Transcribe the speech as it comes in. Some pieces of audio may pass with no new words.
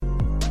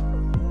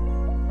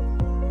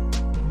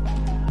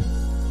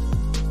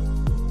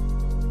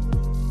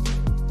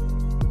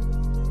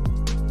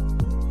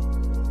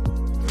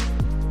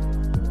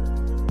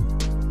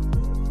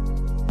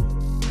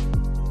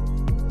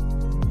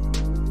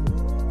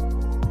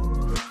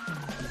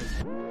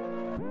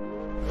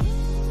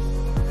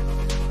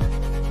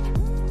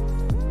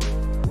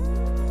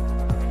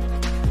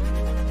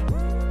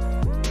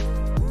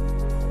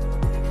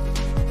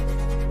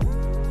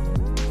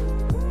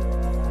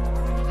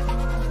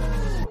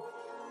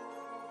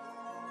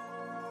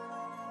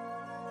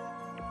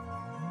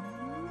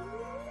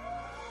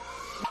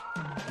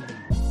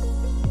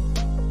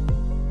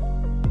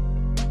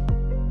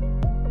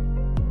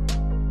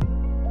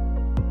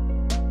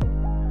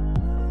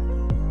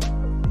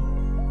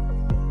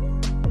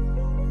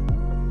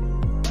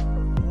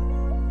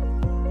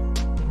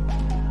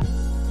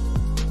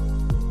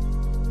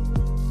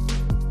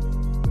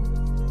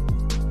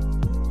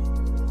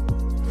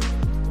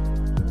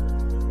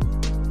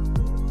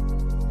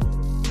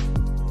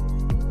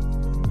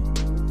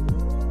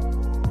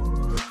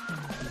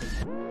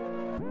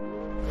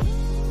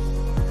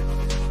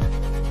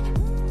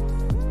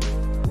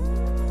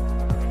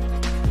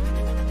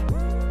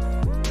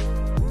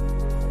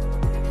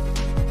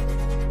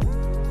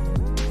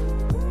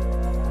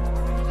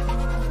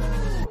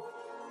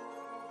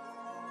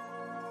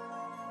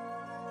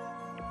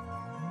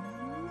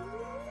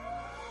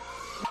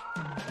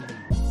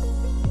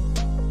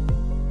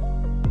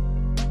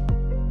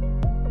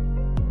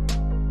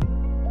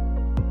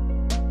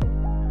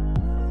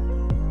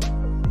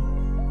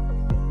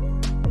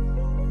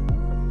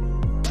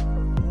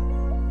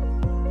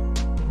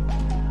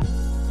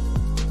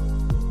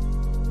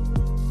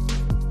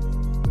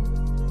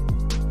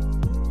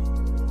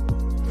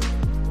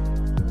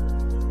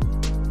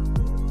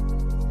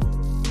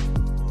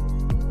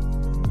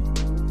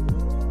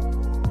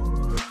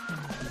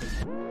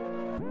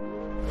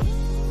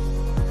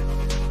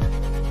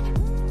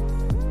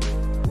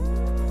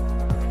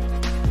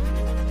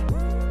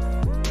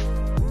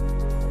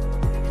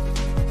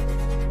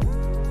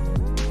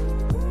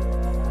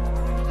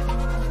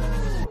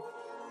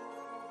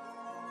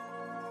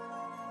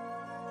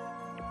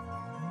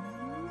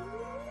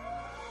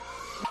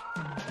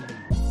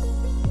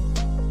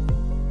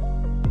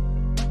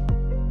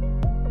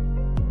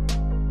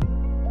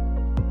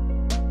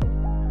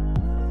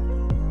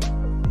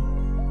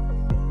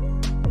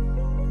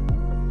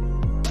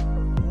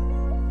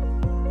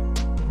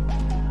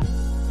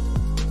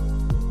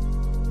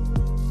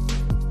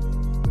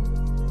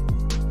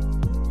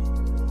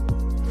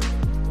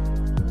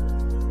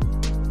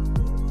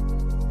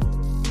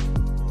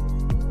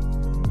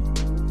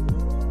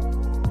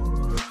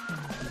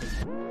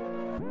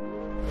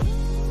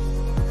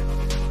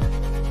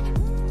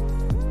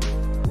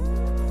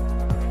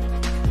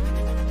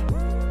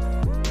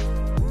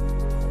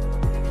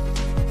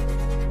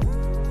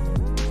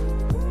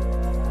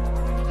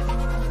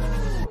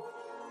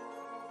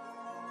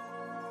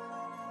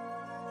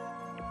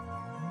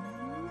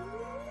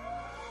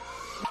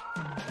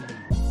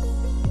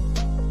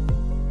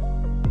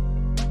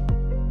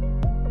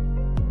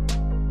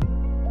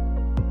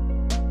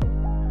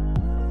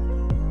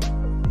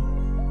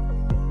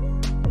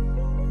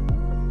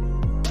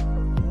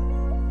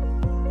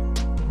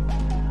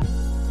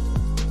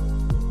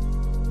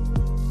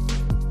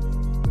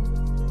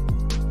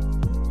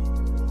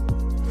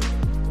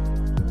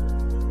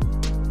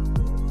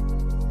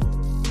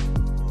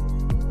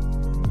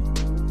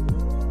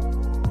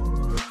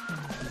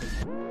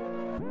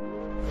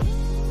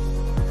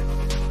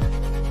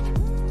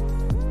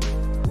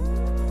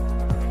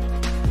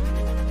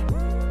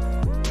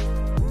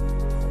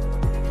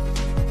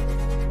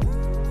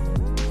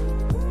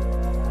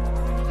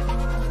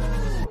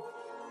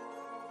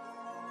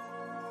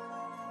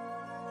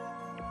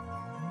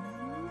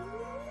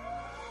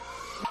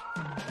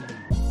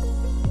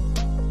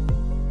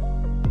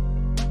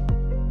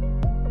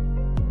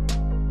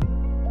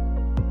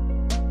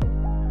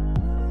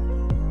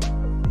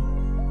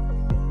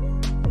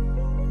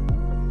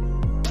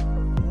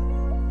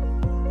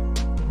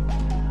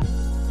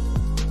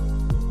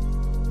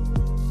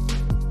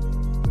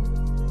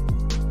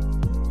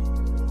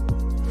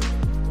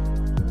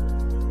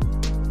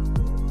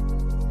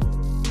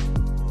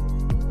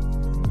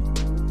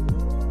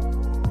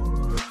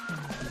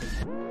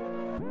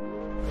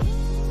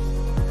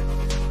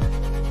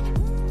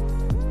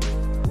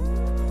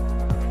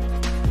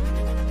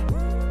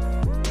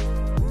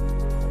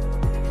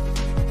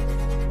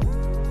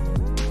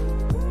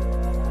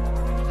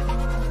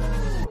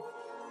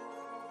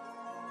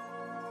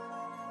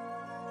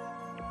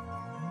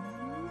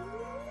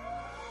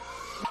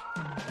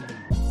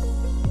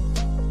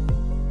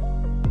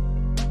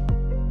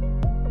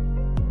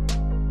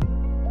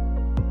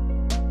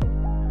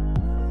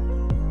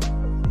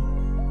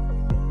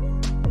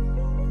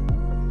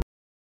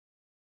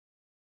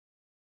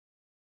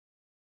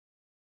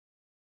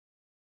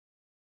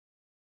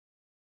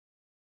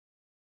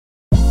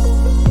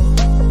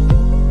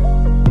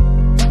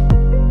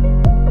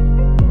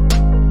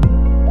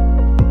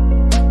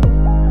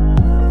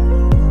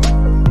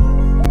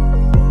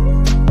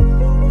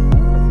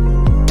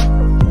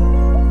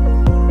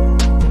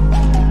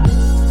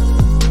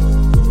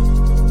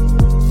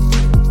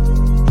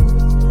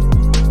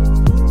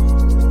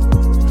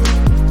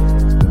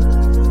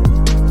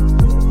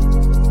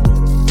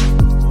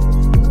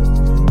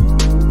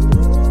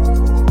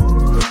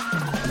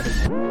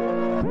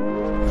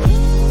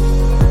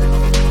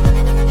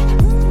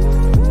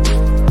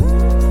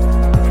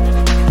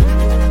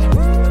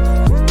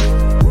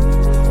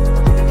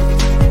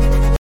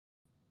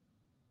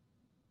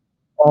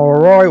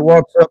right,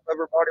 what's up,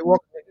 everybody?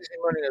 Welcome to Easy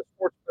Money and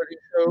Sports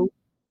Betting Show,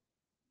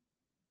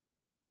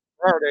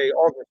 Friday,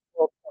 August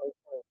 12th,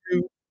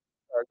 2022.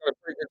 Got a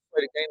pretty good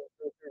slate of games to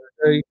go through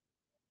today.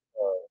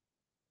 Uh,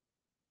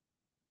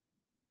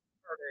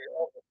 Friday,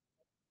 August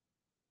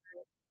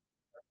 12th.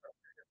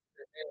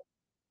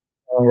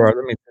 All right,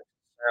 let me fix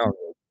the sound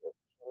real quick.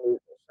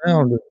 The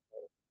sound is.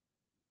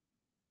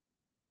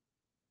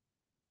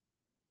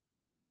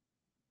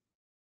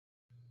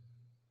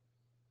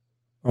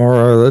 All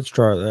right, let's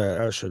try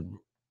that.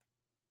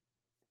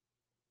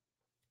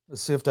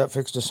 Let's see if that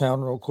fixed the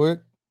sound real quick.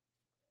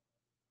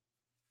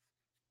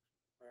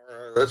 All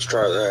right, let's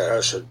try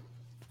that.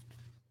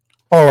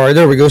 All right,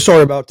 there we go.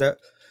 Sorry about that.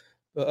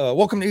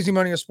 Welcome to Easy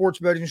Money and Sports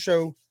Betting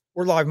Show.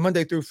 We're live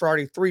Monday through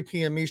Friday, 3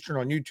 p.m. Eastern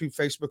on YouTube,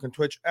 Facebook, and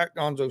Twitch at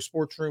Gonzo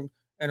Sports Room,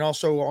 and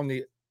also on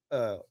the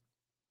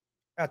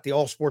at the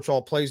All Sports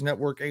All Plays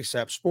Network,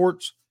 ASAP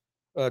Sports.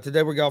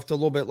 Today we got off to a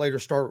little bit later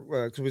start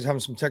because we was having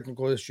some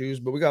technical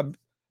issues, but we got a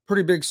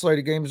pretty big slate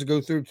of games to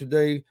go through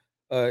today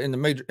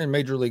in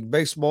Major League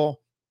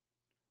Baseball.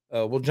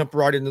 We'll jump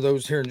right into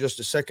those here in just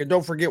a second.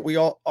 Don't forget,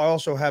 I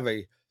also have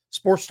a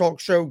sports talk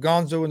show,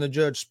 Gonzo and the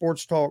Judge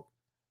Sports Talk.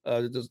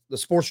 The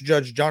sports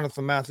judge,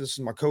 Jonathan Mathis, is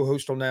my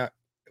co-host on that.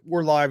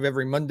 We're live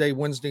every Monday,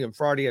 Wednesday, and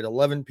Friday at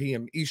 11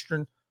 p.m.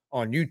 Eastern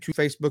on YouTube,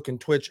 Facebook, and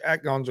Twitch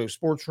at Gonzo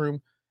Sports Room,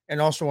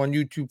 and also on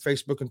YouTube,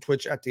 Facebook, and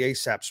Twitch at the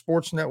ASAP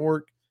Sports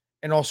Network,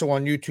 and also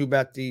on YouTube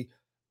at the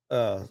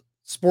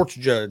Sports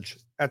Judge,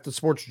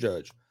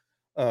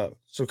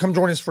 So come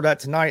join us for that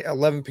tonight at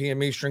 11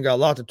 p.m. Eastern. Got a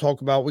lot to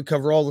talk about. We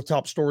cover all the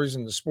top stories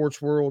in the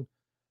sports world.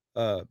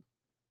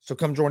 So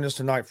come join us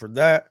tonight for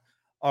that.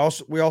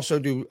 We also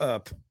do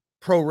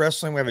pro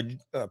wrestling. We have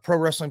a pro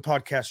wrestling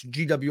podcast,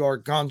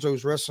 GWR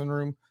Gonzo's Wrestling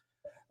Room.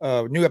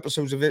 New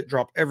episodes of it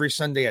drop every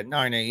Sunday at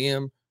 9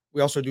 a.m.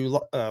 We also do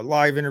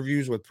live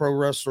interviews with pro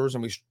wrestlers,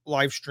 and we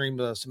live stream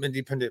some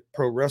independent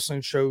pro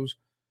wrestling shows.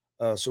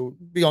 So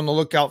be on the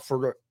lookout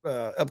for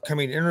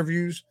upcoming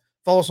interviews.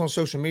 Follow us on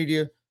social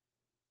media,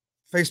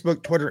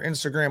 Facebook, Twitter,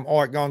 Instagram,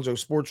 all at Gonzo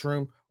Sports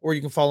Room, or you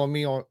can follow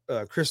me on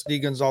Chris D.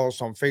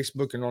 Gonzalez on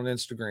Facebook and on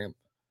Instagram.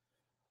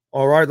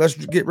 All right, let's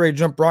get ready to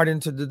jump right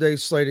into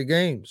today's slate of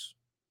games.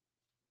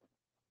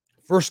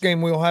 First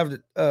game we have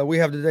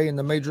today in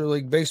the Major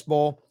League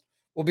Baseball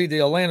will be the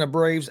Atlanta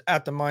Braves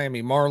at the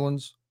Miami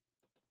Marlins.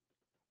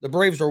 The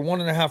Braves are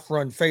 1.5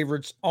 run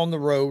favorites on the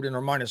road and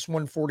are minus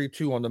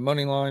 142 on the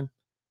money line.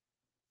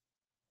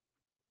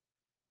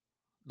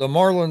 The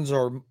Marlins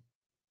are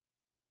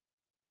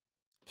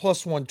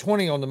plus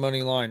 120 on the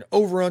money line.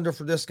 Over under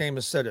for this game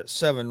is set at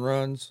 7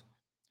 runs.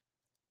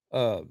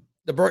 The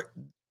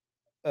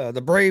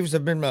Braves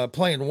have been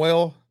playing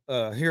well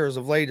here as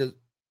of late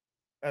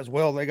as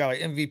well. They got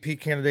an MVP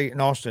candidate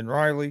in Austin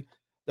Riley.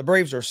 The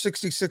Braves are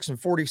 66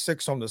 and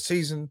 46 on the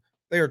season.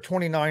 They are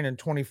 29 and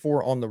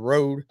 24 on the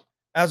road.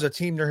 As a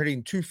team, they're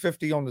hitting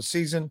 250 on the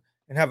season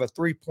and have a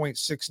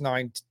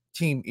 3.69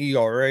 team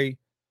ERA.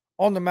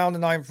 On the mound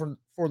tonight for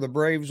the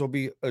Braves will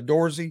be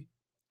Odorizzi.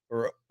 He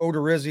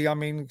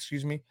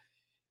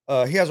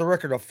has a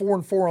record of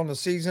 4-4 on the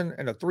season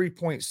and a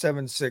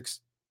 3.76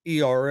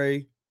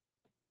 ERA.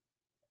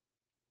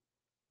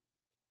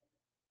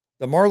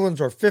 The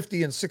Marlins are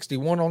 50 and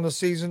 61 on the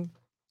season.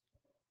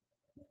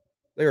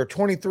 They are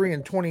 23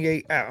 and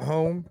 28 at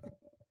home.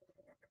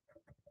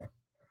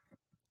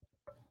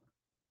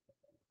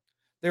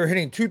 They're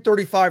hitting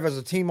 235 as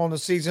a team on the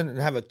season and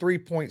have a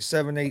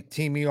 3.78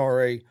 team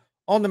ERA.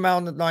 On the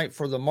mound tonight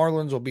for the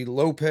Marlins will be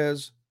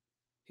Lopez.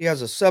 He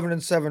has a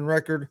 7-7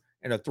 record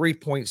and a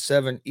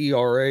 3.7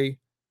 ERA.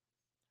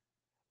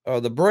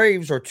 The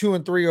Braves are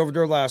 2-3 over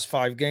their last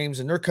 5 games,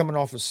 and they're coming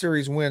off a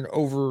series win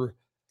over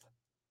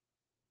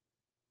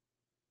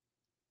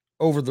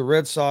the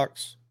Red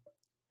Sox.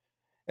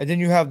 And then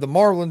you have the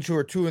Marlins, who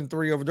are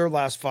 2-3 over their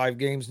last 5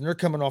 games, and they're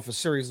coming off a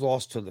series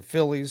loss to the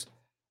Phillies.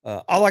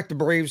 I like the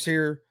Braves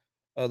here.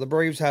 The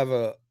Braves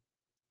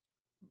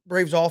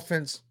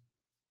offense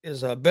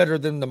is better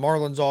than the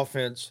Marlins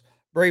offense.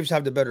 Braves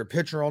have the better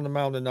pitcher on the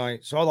mound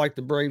tonight, so I like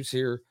the Braves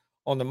here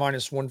on the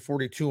minus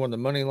 142 on the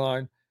money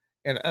line.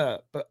 And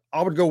but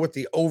I would go with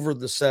the over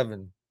the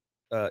 7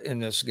 in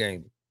this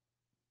game.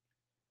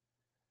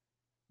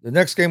 The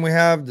next game we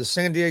have the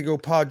San Diego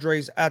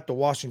Padres at the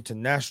Washington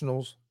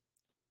Nationals.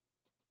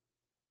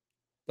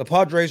 The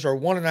Padres are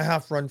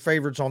 1.5 run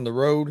favorites on the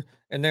road,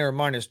 and they are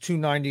minus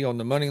 290 on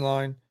the money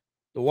line.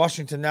 The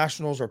Washington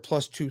Nationals are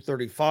plus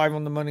 235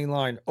 on the money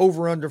line.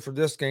 Over under for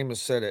this game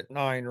is set at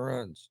 9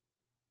 runs.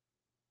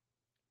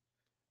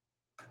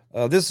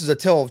 This is a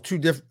tale of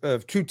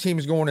two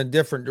teams going in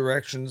different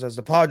directions, as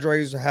the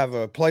Padres have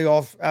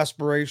playoff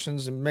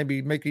aspirations and maybe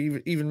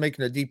even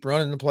making a deep run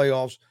in the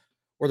playoffs,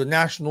 where the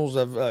Nationals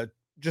have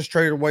just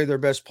traded away their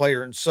best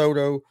player in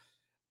Soto,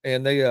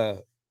 and they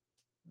have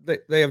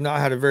not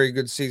had a very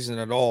good season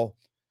at all.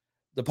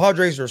 The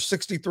Padres are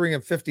 63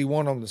 and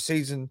 51 on the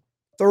season,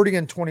 30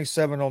 and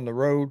 27 on the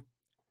road.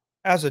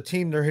 As a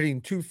team, they're hitting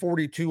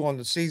 242 on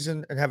the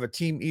season and have a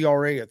team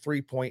ERA at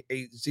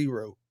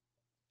 3.80.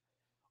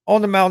 On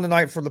the mound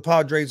tonight for the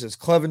Padres is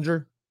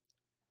Clevenger.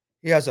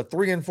 He has a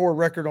 3-4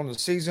 record on the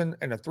season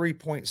and a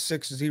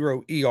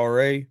 3.60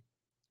 ERA.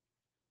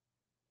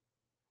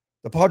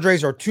 The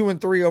Padres are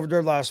 2-3 over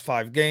their last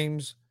 5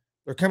 games.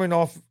 They're coming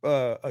off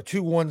a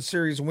 2-1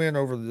 series win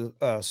over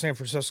the San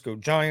Francisco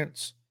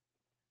Giants.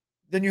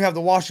 Then you have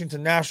the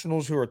Washington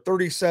Nationals, who are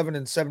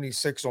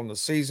 37-76 on the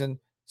season,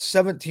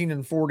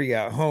 17-40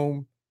 at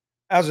home.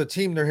 As a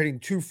team, they're hitting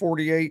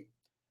 248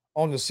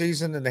 on the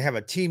season, and they have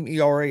a team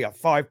ERA of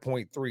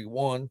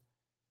 5.31.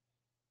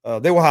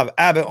 They will have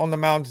Abbott on the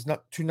mound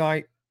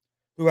tonight,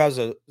 who has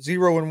a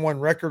 0-1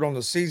 record on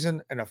the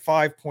season and a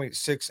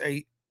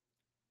 5.68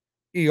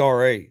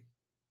 ERA.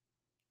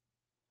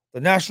 The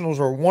Nationals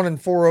are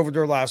 1-4 over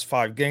their last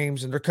 5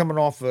 games, and they're coming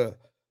off a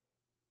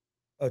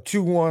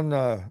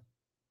 2-1.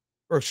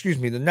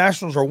 The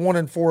Nationals are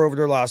 1-4 over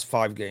their last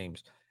 5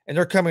 games, and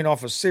they're coming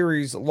off a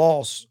series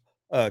loss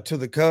to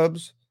the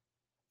Cubs.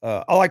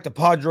 I like the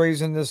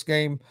Padres in this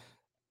game.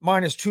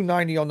 Minus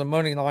 290 on the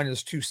money line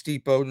is too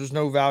steep. There's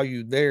no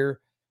value there.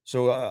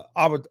 So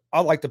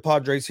I like the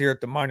Padres here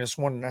at the minus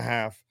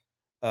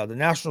 1.5. The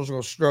Nationals are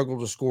going to struggle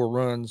to score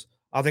runs.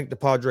 I think the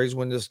Padres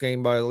win this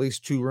game by at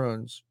least 2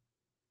 runs.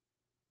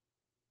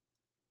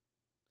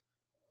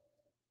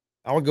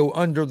 I would go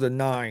under the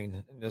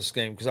 9 in this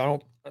game because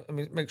let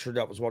me make sure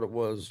that was what it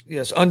was.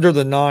 Yes, under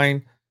the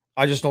 9.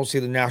 I just don't see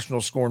the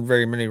Nationals scoring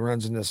very many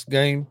runs in this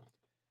game.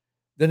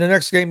 Then the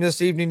next game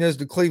this evening is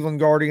the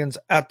Cleveland Guardians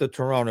at the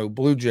Toronto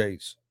Blue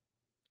Jays.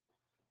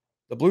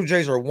 The Blue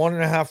Jays are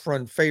 1.5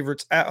 run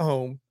favorites at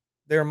home.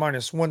 They're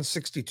minus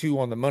 162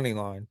 on the money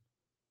line.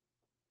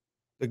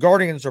 The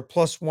Guardians are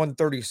plus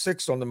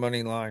 136 on the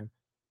money line.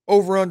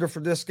 Over under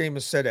for this game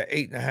is set at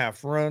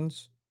 8.5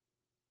 runs.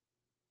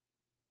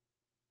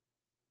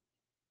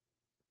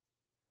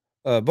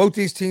 Both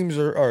these teams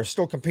are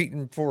still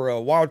competing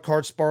for wild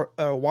card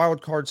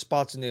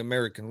spots in the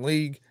American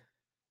League.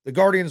 The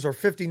Guardians are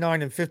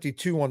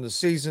 59-52 on the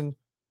season.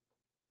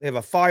 They have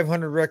a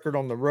 500 record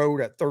on the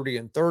road at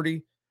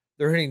 30-30.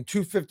 They're hitting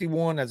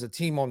 251 as a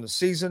team on the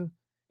season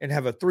and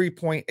have a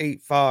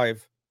 3.85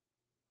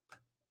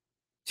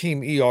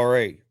 team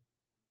ERA.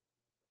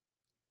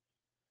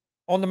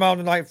 On the mound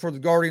tonight for the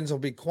Guardians will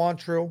be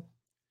Quantrill.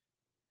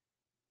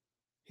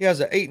 He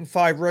has an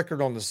 8-5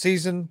 record on the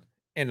season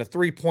and a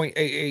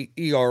 3.88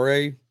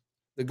 ERA.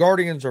 The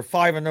Guardians are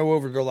 5-0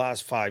 over their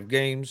last 5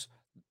 games.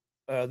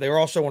 They're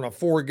also on a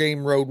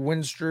 4-game road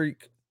win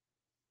streak.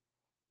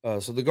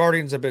 So the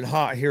Guardians have been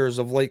hot here as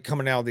of late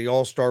coming out of the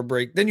All-Star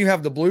break. Then you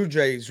have the Blue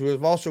Jays, who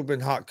have also been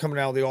hot coming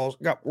out of the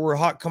we're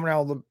hot coming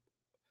out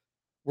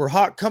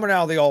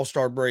of the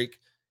All-Star break,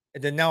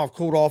 and then now have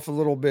cooled off a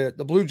little bit.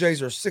 The Blue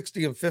Jays are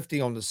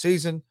 60-50 on the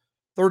season,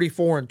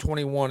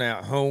 34-21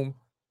 at home.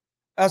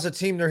 As a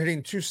team, they're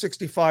hitting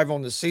 265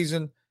 on the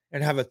season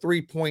and have a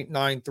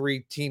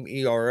 3.93 team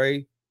ERA.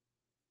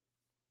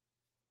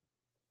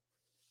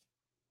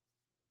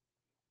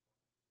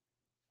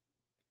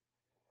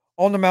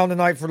 On the mound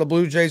tonight for the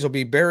Blue Jays will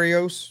be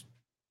Berrios.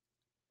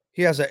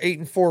 He has an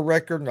 8-4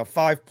 record and a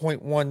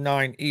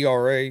 5.19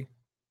 ERA.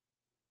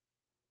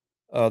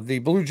 The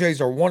Blue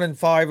Jays are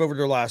 1-5 over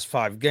their last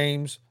 5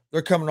 games.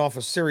 They're coming off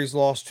a series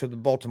loss to the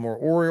Baltimore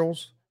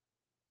Orioles.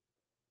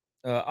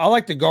 I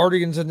like the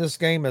Guardians in this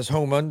game as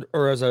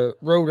as a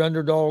road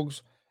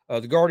underdogs.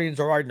 The Guardians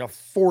are riding a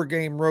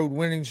 4-game road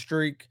winning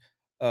streak.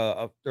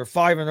 They're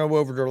 5-0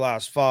 over their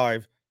last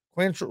 5.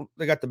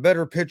 They got the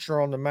better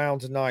pitcher on the mound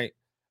tonight.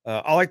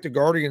 I like the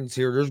Guardians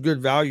here. There's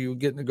good value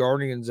getting the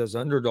Guardians as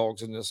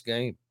underdogs in this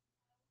game.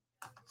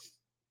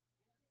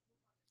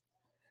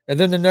 And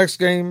then the next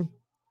game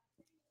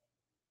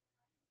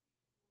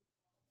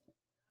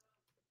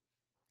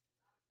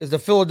is the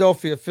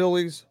Philadelphia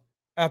Phillies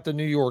at the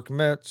New York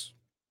Mets.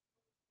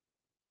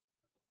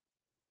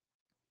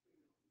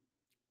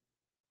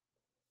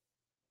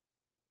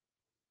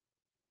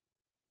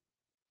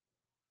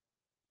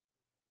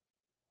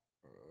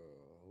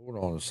 Hold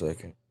on a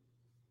second.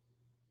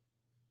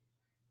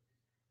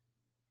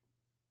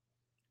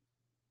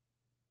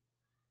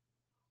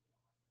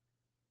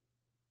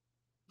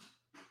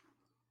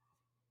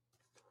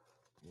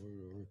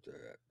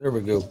 There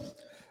we go.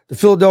 The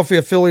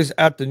Philadelphia Phillies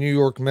at the New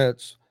York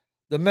Mets.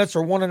 The Mets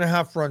are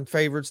 1.5 run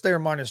favorites. They are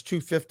minus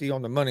 250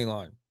 on the money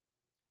line.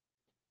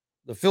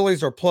 The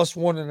Phillies are plus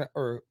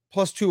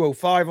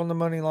 205 on the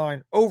money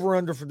line. Over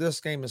under for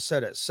this game is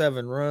set at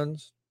 7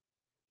 runs.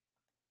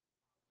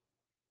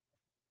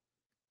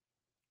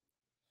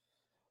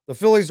 The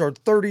Phillies are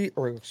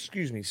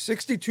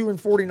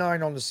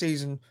 62-49 on the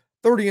season,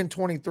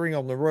 30-23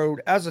 on the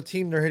road. As a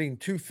team, they're hitting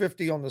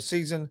 250 on the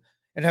season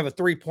and have a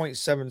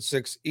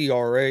 3.76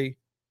 ERA.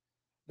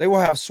 They will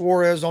have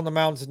Suarez on the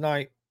mound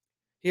tonight.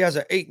 He has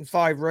an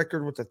 8-5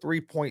 record with a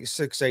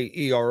 3.68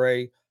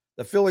 ERA.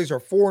 The Phillies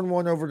are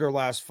 4-1 over their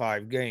last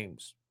 5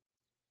 games.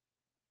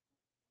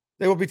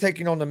 They will be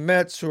taking on the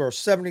Mets, who are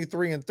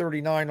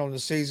 73-39 on the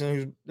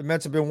season. The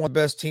Mets have been one of the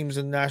best teams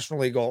in the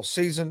National League all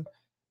season.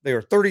 They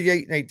are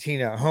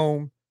 38-18 at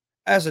home.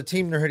 As a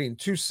team, they're hitting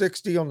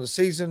 260 on the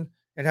season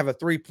and have a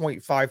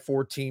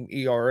 3.54 team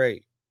ERA.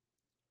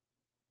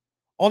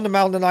 On the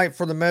mound tonight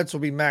for the Mets will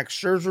be Max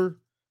Scherzer.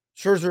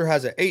 Scherzer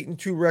has an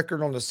 8-2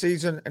 record on the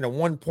season and a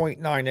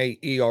 1.98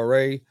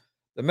 ERA.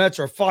 The Mets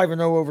are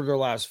 5-0 over their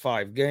last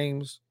 5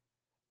 games.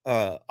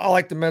 I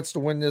like the Mets to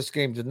win this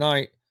game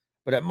tonight,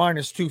 but at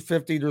minus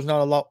 250, there's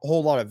not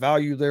whole lot of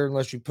value there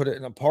unless you put it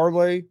in a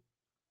parlay.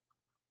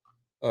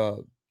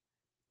 And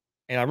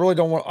I really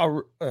don't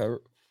want.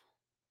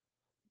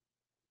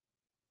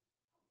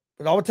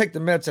 But I would take the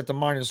Mets at the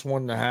minus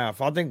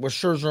 1.5. I think with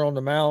Scherzer on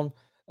the mound,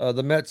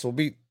 the Mets will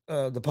beat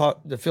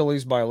the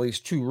Phillies by at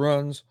least 2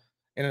 runs.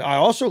 And I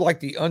also like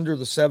the under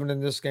the 7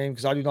 in this game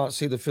because I do not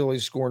see the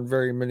Phillies scoring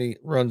very many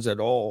runs at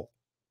all.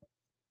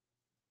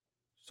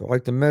 So I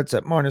like the Mets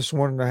at minus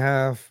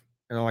 1.5,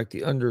 and I like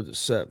the under the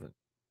 7.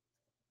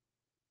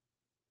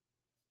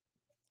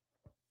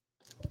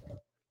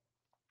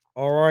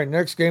 All right,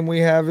 next game we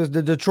have is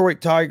the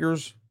Detroit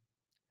Tigers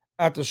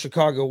at the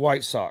Chicago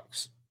White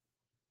Sox.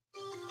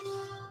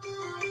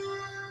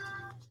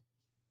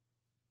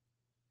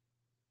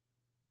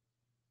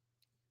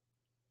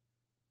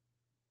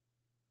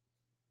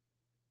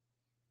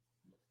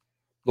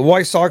 The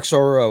White Sox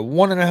are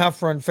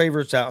 1.5 run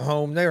favorites at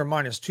home. They are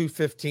minus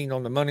 215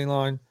 on the money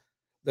line.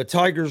 The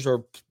Tigers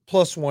are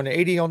plus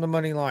 180 on the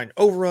money line.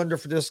 Over under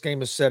for this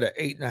game is set at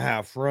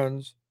 8.5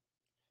 runs.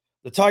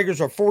 The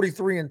Tigers are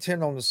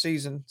 43-10 on the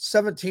season,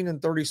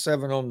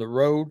 17-37 on the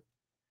road.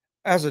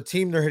 As a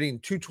team, they're hitting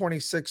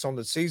 226 on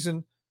the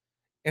season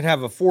and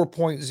have a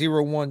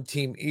 4.01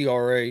 team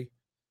ERA.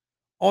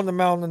 On the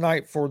mound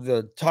tonight for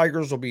the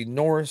Tigers will be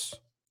Norris.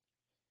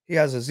 He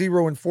has a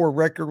 0-4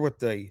 record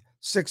with a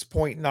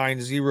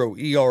 6.90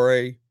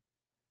 ERA.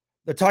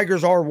 The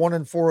Tigers are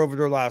 1-4 over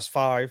their last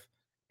 5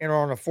 and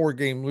are on a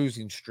 4-game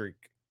losing streak.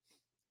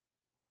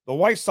 The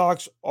White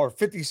Sox are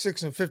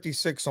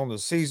 56-56 on the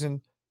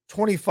season,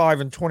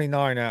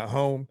 25-29 at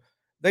home.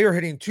 They are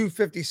hitting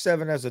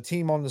 257 as a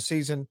team on the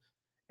season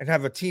and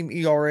have a team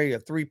ERA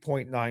of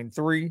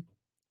 3.93.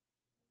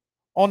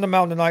 On the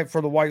mound tonight for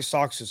the White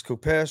Sox is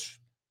Kopesh.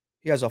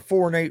 He has a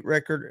 4-8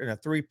 record and a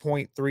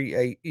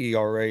 3.38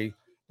 ERA.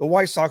 The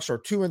White Sox are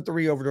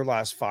 2-3 over their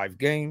last 5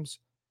 games.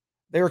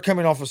 They are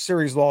coming off a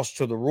series loss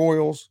to the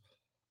Royals.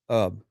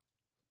 I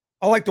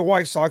like the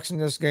White Sox in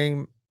this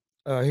game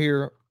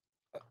here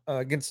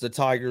against the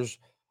Tigers.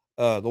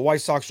 The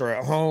White Sox are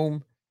at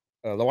home.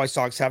 The White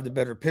Sox have the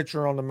better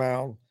pitcher on the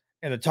mound,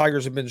 and the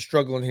Tigers have been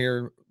struggling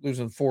here,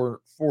 losing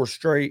four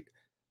straight.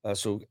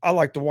 So I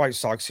like the White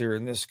Sox here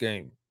in this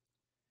game.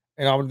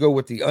 And I would go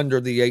with the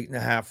under the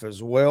 8.5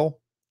 as well.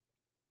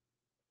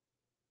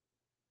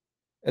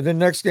 And then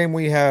next game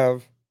we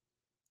have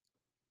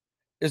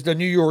is the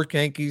New York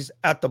Yankees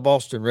at the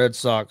Boston Red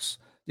Sox.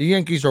 The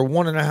Yankees are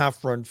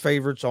 1.5 run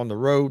favorites on the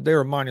road. They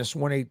are minus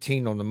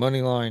 118 on the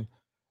money line.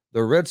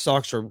 The Red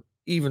Sox are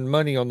even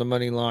money on the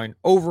money line.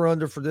 Over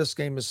under for this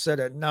game is set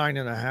at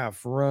 9.5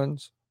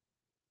 runs.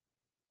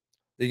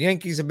 The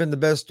Yankees have been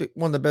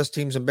one of the best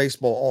teams in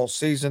baseball all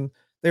season.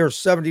 They are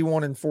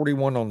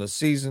 71-41 on the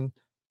season,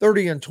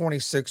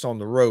 30-26 on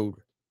the road.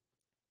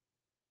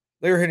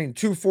 They're hitting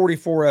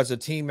 244 as a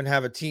team and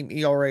have a team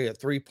ERA at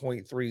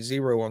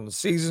 3.30 on the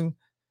season.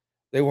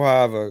 They will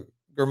have a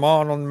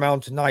Germán on the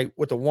mound tonight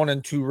with a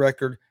 1-2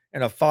 record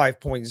and a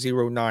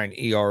 5.09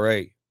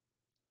 ERA.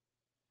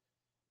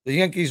 The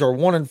Yankees are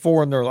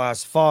 1-4 in their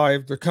last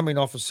 5. They're coming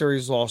off a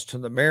series loss to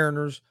the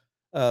Mariners.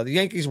 The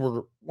Yankees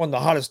were one of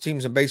the hottest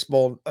teams in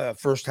baseball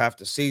first half of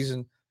the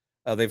season.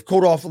 They've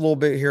cooled off a little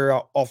bit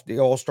here off the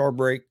All-Star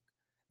break.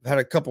 They've had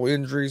a couple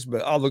injuries,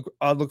 but I'll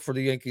look for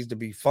the Yankees to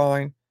be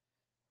fine.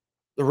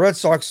 The Red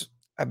Sox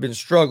have been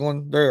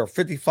struggling. They are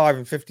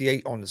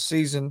 55-58 on the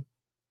season,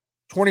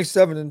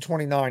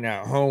 27-29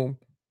 at home.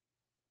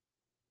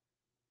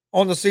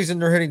 On the season,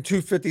 they're hitting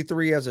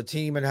 253 as a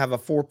team and have a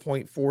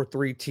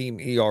 4.43 team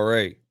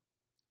ERA.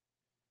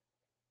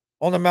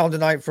 On the mound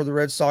tonight for the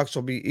Red Sox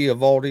will be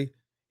Eovaldi.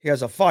 He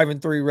has a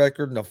 5-3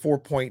 record and a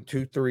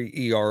 4.23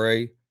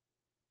 ERA.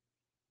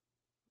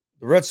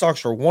 The Red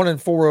Sox are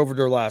 1-4 over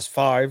their last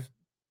 5.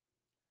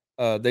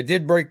 They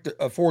did break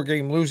a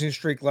 4-game losing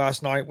streak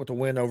last night with a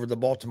win over the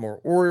Baltimore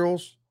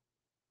Orioles.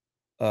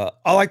 I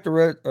like the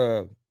Red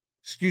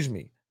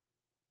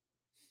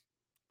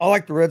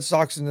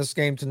Sox in this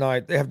game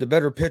tonight. They have the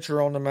better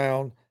pitcher on the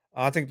mound.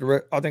 I think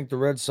the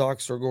Red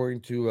Sox are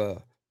going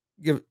to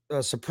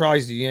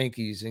surprise the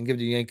Yankees and give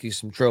the Yankees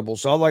some trouble.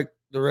 So I like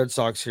the Red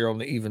Sox here on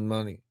the even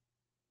money.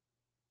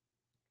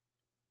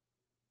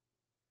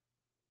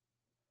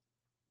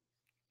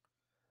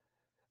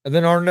 And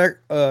then our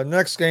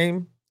next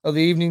game of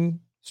the evening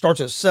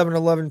starts at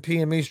 7:11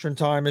 p.m. Eastern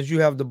time as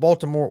you have the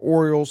Baltimore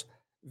Orioles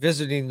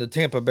visiting the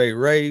Tampa Bay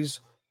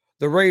Rays.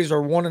 The Rays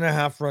are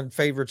 1.5 run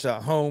favorites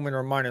at home and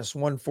are minus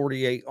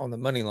 148 on the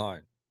money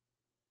line.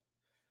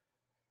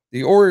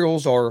 The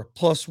Orioles are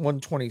plus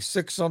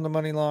 126 on the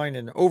money line,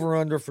 and over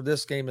under for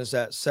this game is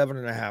at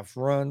 7.5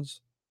 runs.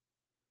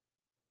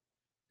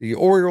 The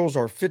Orioles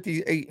are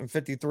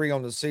 58-53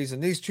 on the season.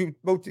 These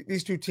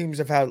two teams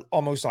have had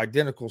almost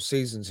identical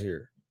seasons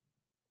here.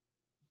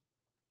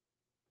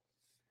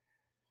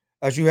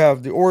 As you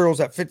have the Orioles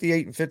at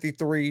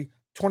 58-53,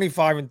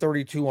 25 and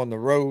 32 on the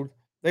road.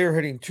 They are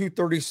hitting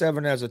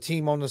 237 as a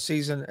team on the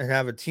season and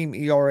have a team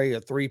ERA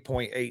of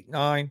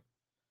 3.89.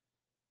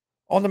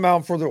 On the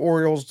mound for the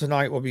Orioles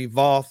tonight will be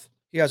Voth.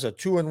 He has a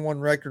 2-1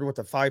 record with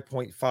a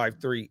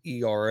 5.53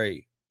 ERA.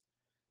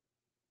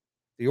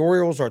 The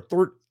Orioles are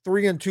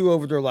 3-2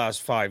 over their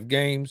last 5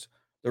 games.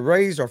 The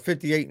Rays are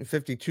 58 and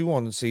 52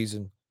 on the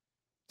season,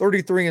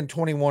 33 and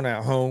 21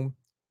 at home.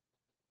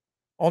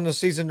 On the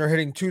season, they're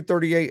hitting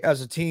 238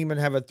 as a team and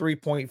have a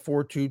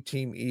 3.42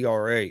 team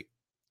ERA.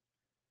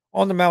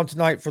 On the mound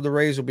tonight for the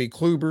Rays will be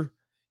Kluber.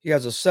 He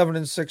has a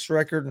 7-6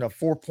 record and a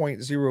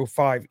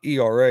 4.05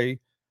 ERA.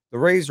 The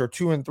Rays are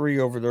 2-3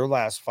 over their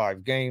last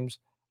 5 games.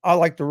 I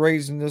like the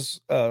Rays in this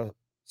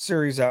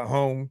series at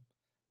home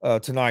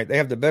tonight. They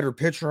have the better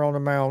pitcher on the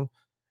mound,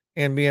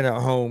 and being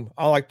at home,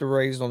 I like the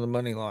Rays on the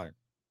money line.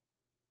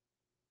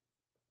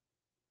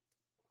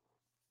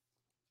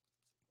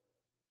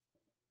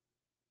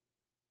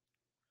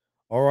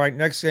 All right,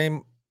 next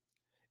game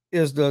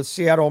is the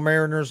Seattle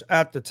Mariners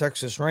at the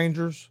Texas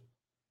Rangers.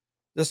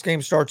 This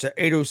game starts at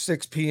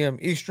 8:06 p.m.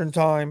 Eastern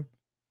Time,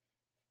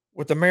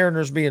 with the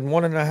Mariners being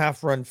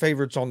 1.5 run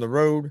favorites on the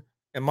road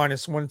and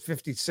minus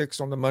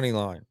 156 on the money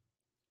line.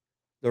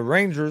 The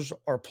Rangers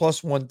are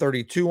plus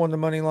 132 on the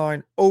money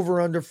line. Over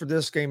under for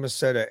this game is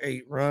set at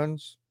 8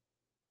 runs.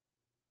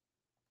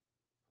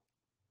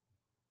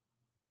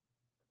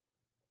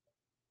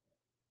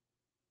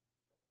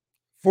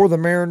 For the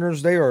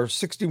Mariners, they are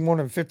 61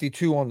 and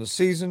 52 on the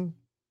season,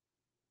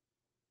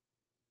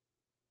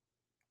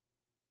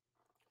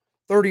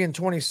 30 and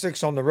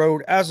 26 on the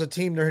road. As a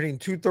team, they're hitting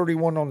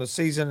 231 on the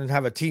season and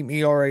have a team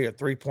ERA at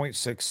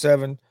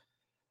 3.67.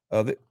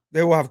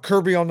 They will have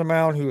Kirby on the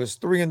mound, who is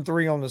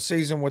 3-3 on the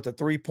season with a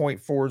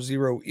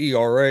 3.40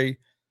 ERA.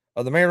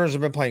 The Mariners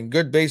have been playing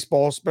good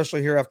baseball,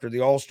 especially here after the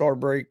All-Star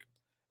break.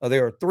 They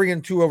are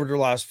 3-2 over their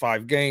last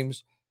 5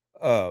 games,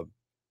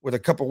 with a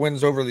couple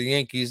wins over the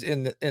Yankees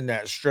in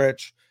that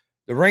stretch.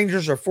 The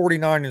Rangers are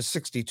 49 and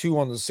 62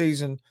 on the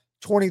season,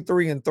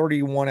 23 and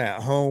 31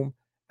 at home.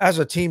 As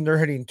a team, they're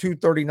hitting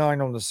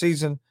 239 on the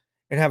season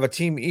and have a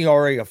team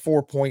ERA of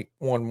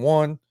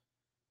 4.11.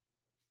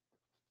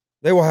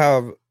 They will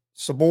have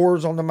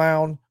Sabors on the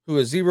mound, who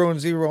is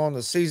 0-0 on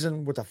the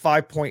season with a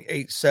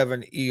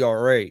 5.87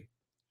 ERA.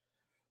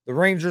 The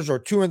Rangers are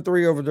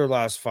 2-3 over their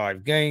last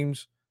 5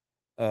 games.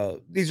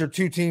 These are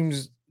two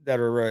teams that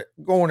are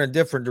going in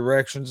different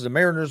directions. The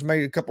Mariners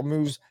made a couple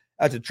moves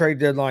at the trade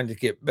deadline to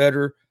get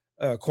better.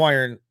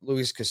 Acquiring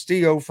Luis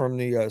Castillo from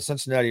the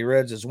Cincinnati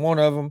Reds is one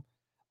of them.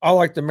 I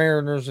like the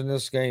Mariners in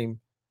this game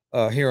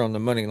here on the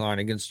money line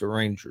against the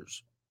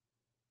Rangers.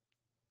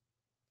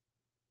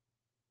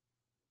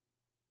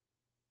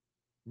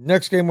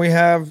 Next game we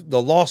have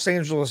the Los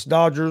Angeles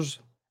Dodgers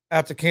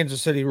at the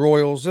Kansas City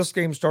Royals. This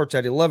game starts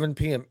at 11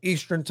 p.m.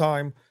 Eastern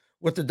Time,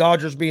 with the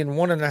Dodgers being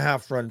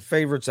 1.5 run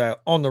favorites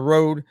on the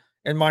road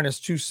and minus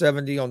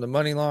 270 on the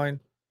money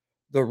line.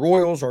 The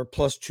Royals are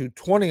plus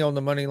 220 on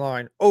the money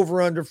line.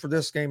 Over under for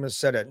this game is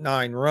set at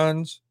 9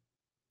 runs.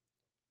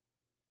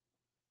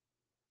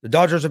 The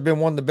Dodgers have been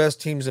one of the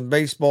best teams in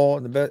baseball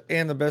and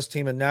the best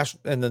team in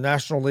the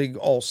National League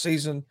all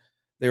season.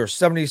 They are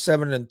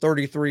 77 and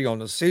 33 on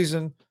the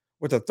season,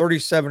 with a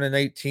 37 and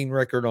 18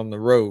 record on the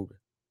road.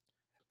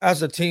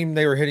 As a team,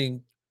 they are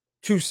hitting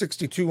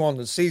 262 on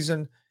the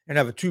season and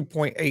have a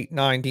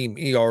 2.89 team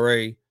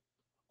ERA.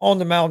 On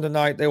the mound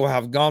tonight, they will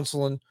have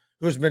Gonsolin,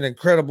 who has been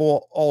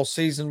incredible all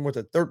season with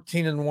a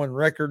 13-1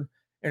 record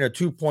and a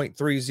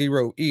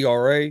 2.30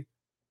 ERA.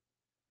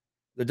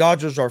 The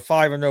Dodgers are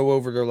 5-0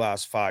 over their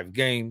last 5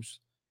 games.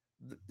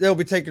 They'll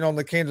be taking on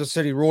the Kansas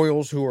City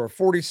Royals, who are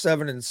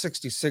 47 and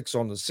 66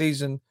 on the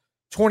season,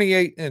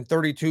 28 and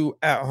 32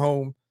 at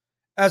home.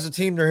 As a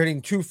team, they're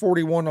hitting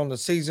 241 on the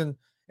season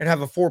and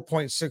have a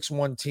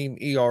 4.61 team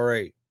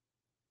ERA.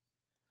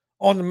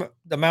 On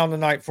the mound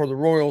tonight for the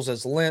Royals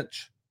is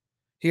Lynch.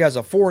 He has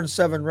a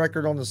 4-7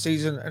 record on the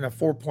season and a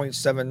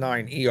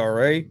 4.79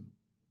 ERA.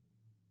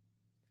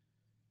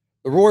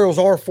 The Royals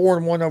are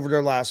 4-1 over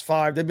their last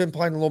 5. They've been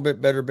playing a little bit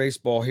better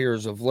baseball here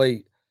as of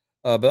late.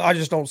 But I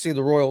just don't see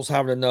the Royals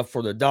having enough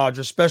for the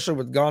Dodgers, especially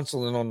with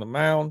Gonsolin on the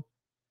mound.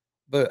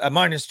 But at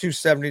minus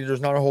 270, there's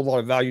not a whole lot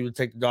of value to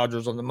take the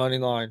Dodgers on the money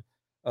line.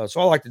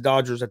 So I like the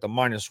Dodgers at the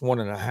minus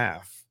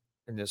 1.5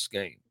 in this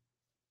game.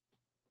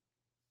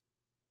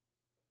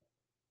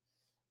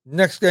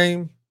 Next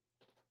game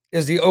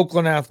is the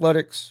Oakland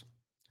Athletics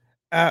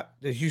at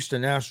the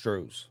Houston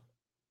Astros.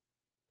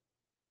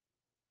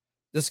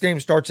 This game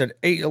starts at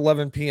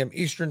 8:11 p.m.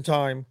 Eastern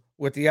Time,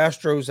 with the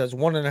Astros as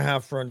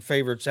 1.5 run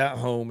favorites at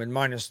home and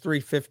minus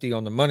 350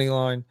 on the money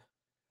line.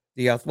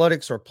 The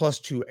Athletics are plus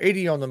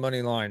 280 on the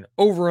money line.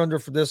 Over under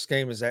for this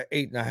game is at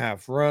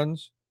 8.5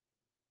 runs.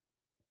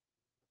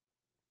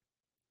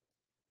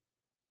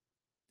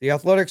 The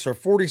Athletics are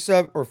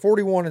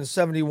 41 and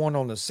 71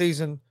 on the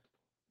season,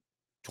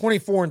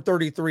 24 and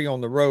 33 on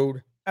the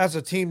road. As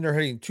a team, they're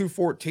hitting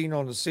 214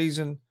 on the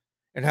season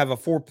and have a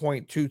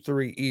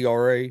 4.23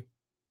 ERA.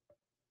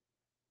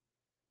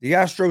 The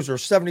Astros are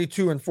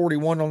 72 and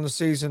 41 on the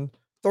season,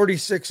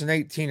 36 and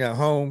 18 at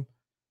home.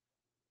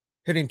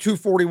 hitting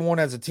 241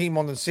 as a team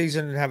on the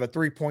season and have a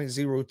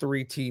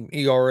 3.03 team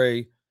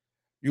ERA.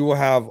 You will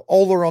have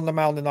Oler on the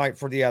mound tonight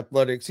for the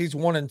Athletics. He's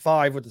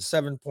 1-5 with a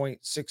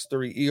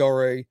 7.63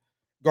 ERA.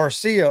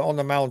 Garcia on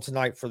the mound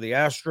tonight for the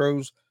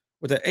Astros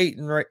with an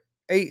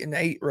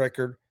 8-8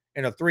 record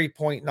and a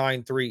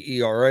 3.93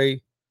 ERA.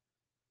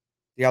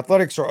 The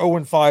Athletics are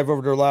 0-5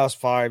 over their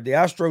last 5. The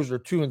Astros are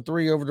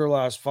 2-3 over their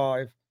last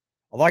 5.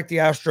 I like the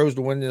Astros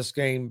to win this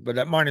game, but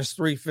at minus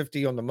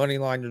 350 on the money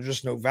line, there's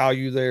just no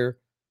value there.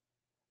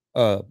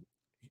 The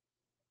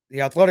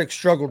Athletics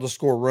struggle to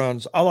score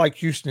runs. I like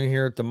Houston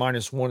here at the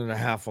minus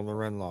 1.5 on the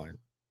run line.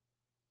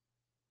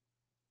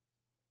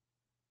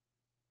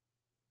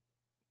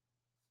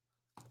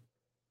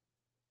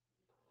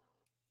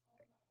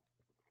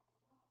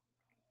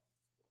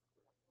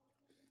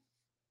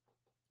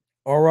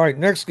 All right,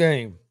 next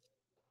game.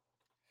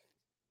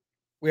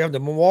 We have the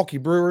Milwaukee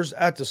Brewers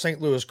at the St.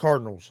 Louis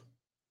Cardinals.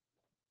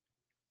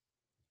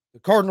 The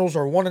Cardinals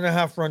are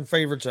 1.5 run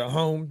favorites at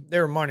home.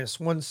 They're minus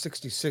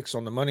 166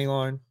 on the money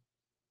line.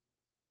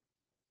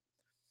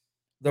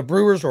 The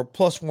Brewers are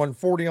plus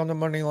 140 on the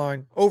money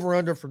line. Over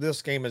under for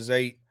this game is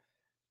 8.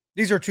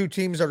 These are two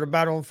teams that are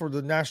battling for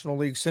the National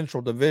League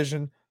Central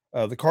Division.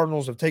 The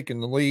Cardinals have taken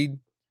the lead,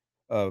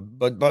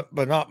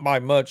 but not by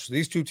much.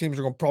 These two teams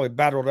are going to probably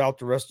battle it out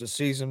the rest of the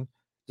season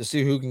to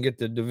see who can get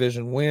the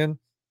division win.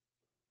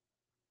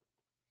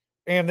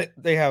 And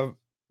they're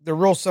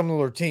real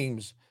similar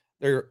teams.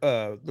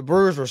 The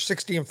Brewers are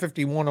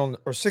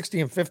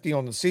 60-50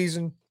 on the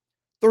season,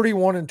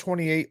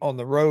 31-28 on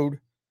the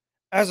road.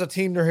 As a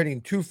team, they're hitting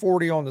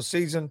 240 on the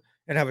season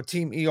and have a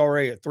team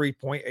ERA at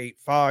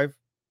 3.85.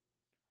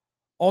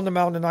 On the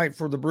mound tonight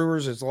for the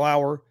Brewers is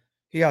Lauer.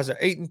 He has an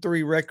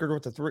 8-3 record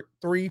with a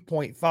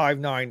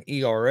 3.59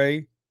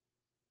 ERA.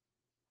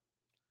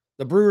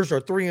 The Brewers are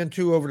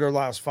 3-2 over their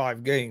last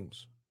 5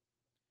 games.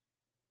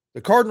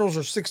 The Cardinals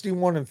are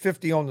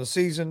 61-50 on the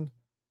season,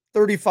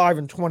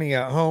 35-20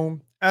 at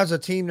home. As a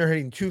team, they're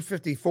hitting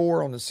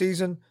 254 on the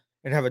season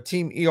and have a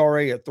team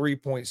ERA at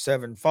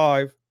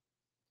 3.75.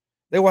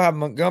 They will have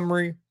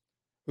Montgomery,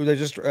 who they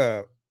just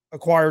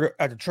acquired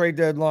at the trade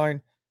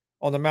deadline,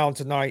 on the mound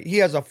tonight. He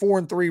has a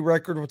 4-3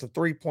 record with a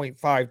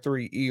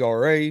 3.53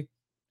 ERA.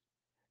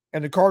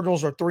 And the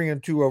Cardinals are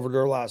 3-2 over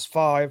their last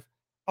 5.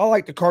 I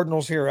like the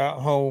Cardinals here at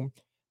home.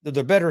 They're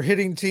the better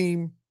hitting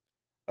team.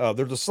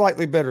 They're the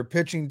slightly better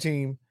pitching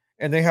team,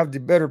 and they have the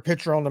better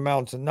pitcher on the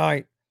mound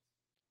tonight.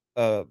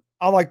 I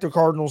like the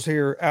Cardinals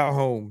here at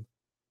home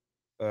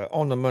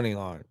on the money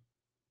line.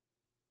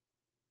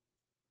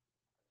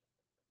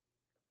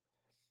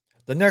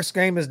 The next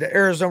game is the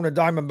Arizona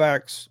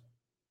Diamondbacks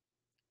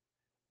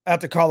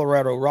at the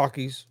Colorado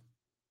Rockies.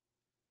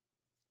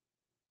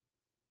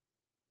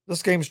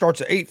 This game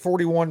starts at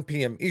 8:41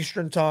 p.m.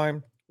 Eastern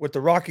Time, with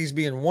the Rockies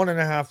being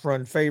 1.5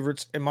 run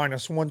favorites and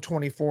minus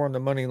 124 on the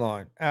money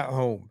line at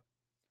home.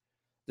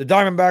 The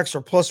Diamondbacks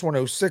are plus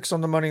 106 on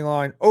the money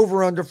line.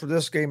 Over-under for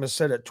this game is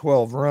set at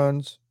 12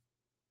 runs.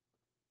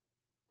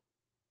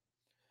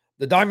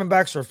 The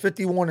Diamondbacks are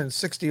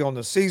 51-60 on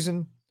the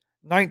season,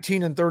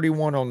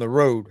 19-31 on the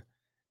road.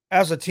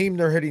 As a team,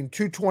 they're hitting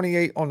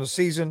 228 on the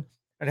season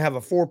and have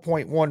a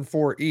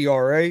 4.14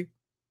 ERA.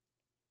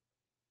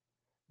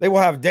 They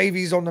will have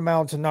Davies on the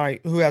mound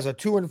tonight, who has a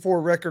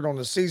 2-4 record on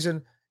the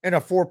season and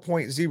a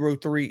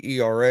 4.03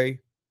 ERA.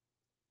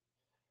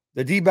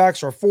 The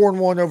D-backs are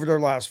 4-1 over their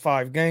last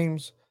 5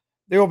 games.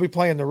 They will be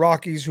playing the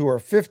Rockies, who are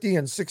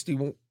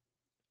 50-64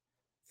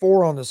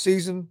 on the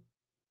season,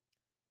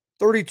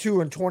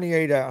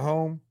 32-28 at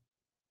home.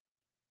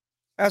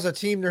 As a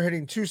team, they're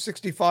hitting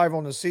 265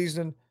 on the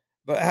season,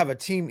 but have a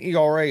team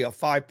ERA of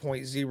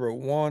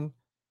 5.01.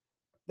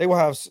 They will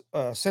have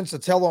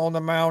Sensatella on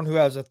the mound, who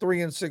has a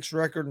 3-6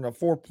 record and a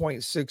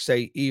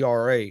 4.68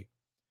 ERA.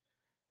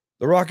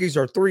 The Rockies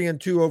are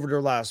 3-2 over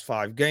their last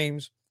 5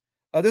 games.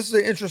 This is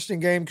an interesting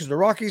game because the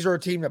Rockies are a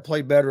team that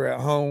play better at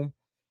home,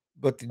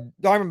 but the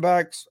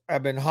Diamondbacks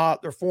have been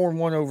hot. They're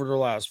 4-1 over their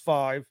last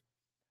 5.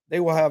 They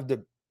will have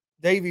the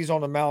Davies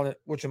on the mound,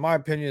 which in my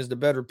opinion is the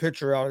better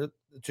pitcher out of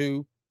the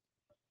two.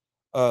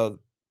 But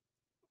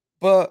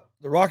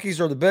the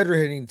Rockies are the better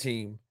hitting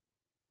team.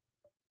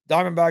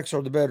 Diamondbacks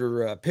are the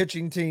better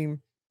pitching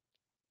team.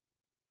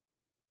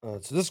 So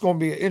this is going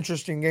to be an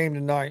interesting game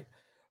tonight.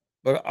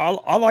 But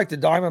I like the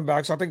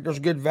Diamondbacks. I think there's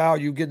good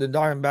value getting the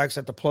Diamondbacks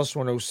at the plus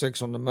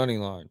 106 on the money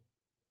line.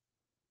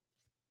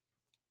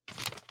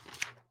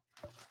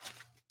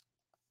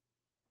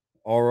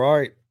 All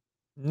right.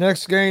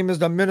 Next game is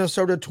the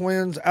Minnesota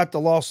Twins at the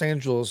Los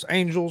Angeles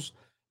Angels.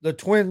 The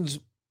Twins,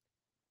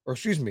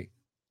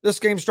 this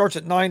game starts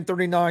at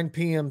 9:39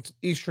 p.m.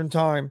 Eastern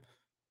Time,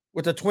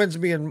 with the Twins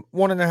being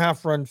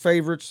 1.5 run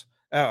favorites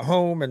at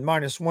home and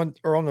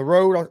on the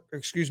road,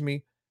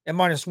 and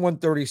minus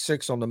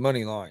 136 on the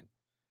money line.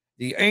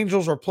 The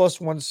Angels are plus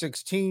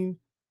 116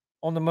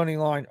 on the money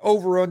line.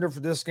 Over-under for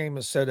this game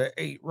is set at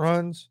 8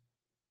 runs.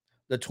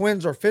 The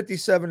Twins are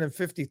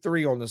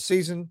 57-53 on the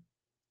season.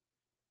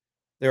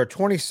 They are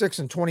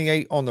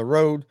 26-28 on the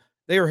road.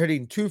 They are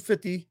hitting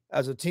 250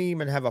 as a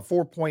team and have a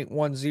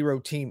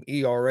 4.10 team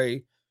ERA.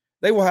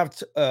 They will have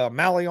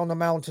Mahle on the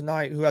mound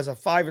tonight, who has a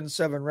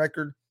 5-7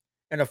 record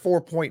and a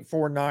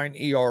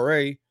 4.49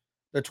 ERA.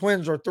 The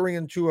Twins are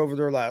 3-2 over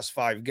their last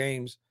 5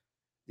 games.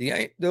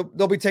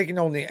 They'll be taking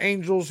on the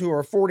Angels, who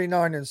are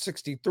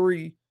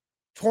 49-63,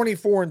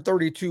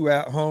 24-32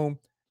 at home.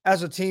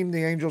 As a team,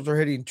 the Angels are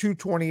hitting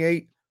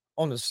 228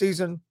 on the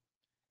season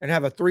and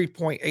have a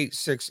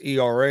 3.86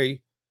 ERA.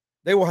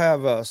 They will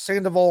have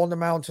Sandoval on the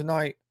mound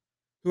tonight,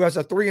 who has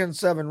a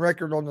 3-7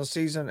 record on the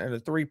season and a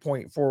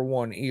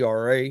 3.41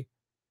 ERA.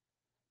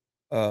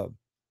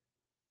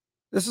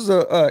 This is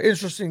a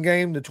interesting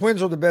game. The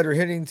Twins are the better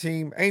hitting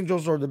team.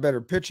 Angels are the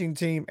better pitching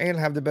team and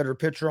have the better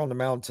pitcher on the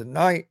mound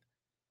tonight.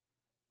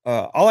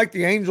 I like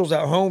the Angels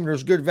at home.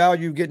 There's good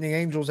value getting the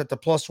Angels at the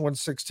plus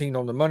 116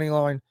 on the money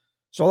line.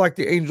 So I like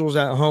the Angels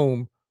at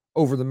home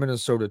over the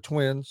Minnesota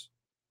Twins.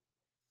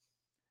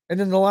 And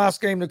then the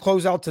last game to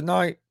close out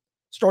tonight,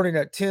 starting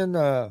at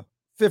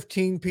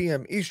 10:15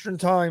 p.m. Eastern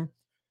time,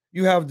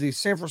 you have the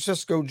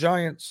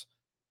the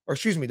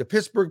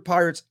Pittsburgh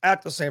Pirates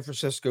at the San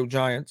Francisco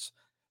Giants.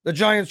 The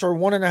Giants are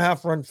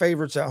 1.5 run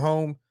favorites at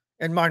home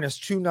and minus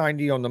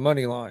 290 on the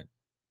money line.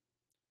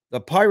 The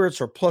Pirates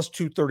are plus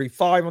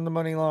 235 on the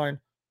money line.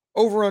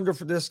 Over under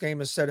for this game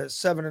is set at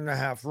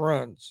 7.5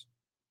 runs.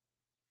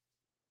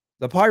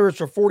 The Pirates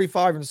are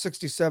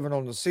 45-67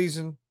 on the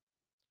season,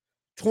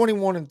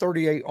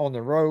 21-38 on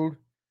the road.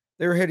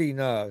 They're hitting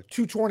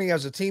 220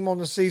 as a team on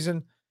the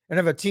season and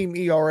have a team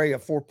ERA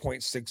of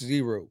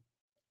 4.60.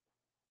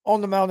 On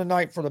the mound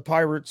tonight for the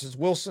Pirates is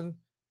Wilson.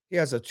 He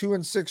has a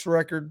 2-6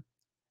 record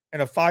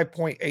and a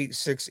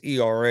 5.86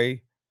 ERA.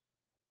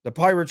 The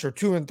Pirates are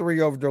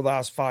 2-3 over their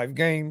last 5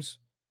 games.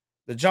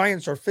 The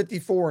Giants are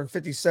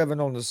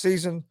 54-57 on the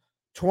season,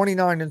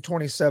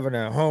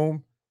 29-27 at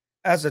home.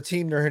 As a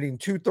team, they're hitting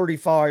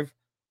 235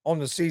 on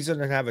the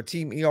season and have a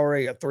team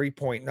ERA at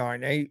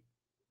 3.98.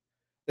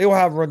 They will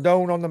have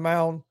Rondon on the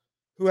mound,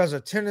 who has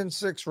a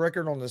 10-6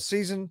 record on the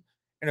season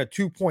and a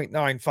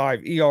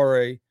 2.95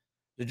 ERA.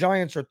 The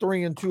Giants are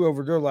 3-2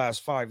 over their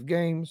last 5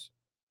 games.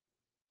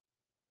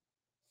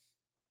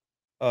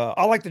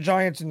 I like the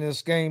Giants in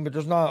this game, but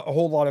there's not a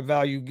whole lot of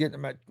value getting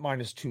them at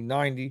minus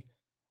 290.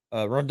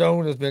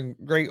 Rondon has been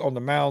great on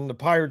the mound. The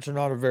Pirates are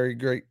not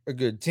a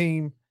good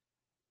team.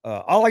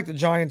 I like the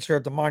Giants here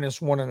at the minus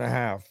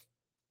 1.5.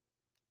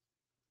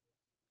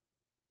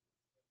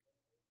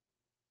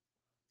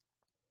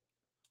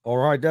 All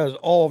right, that is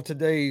all of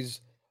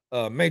today's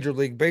Major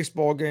League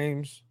Baseball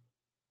games.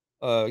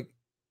 We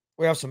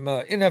have some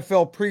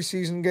NFL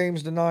preseason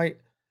games tonight.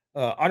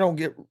 I'm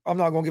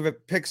not going to give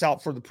it picks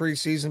out for the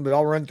preseason, but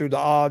I'll run through the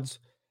odds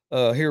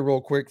here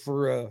real quick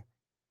for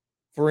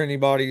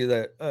anybody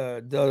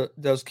that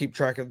does keep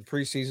track of the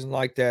preseason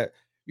like that.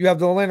 You have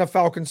the Atlanta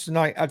Falcons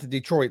tonight at the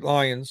Detroit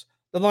Lions.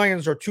 The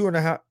Lions are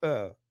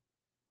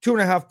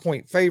 2.5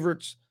 point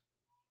favorites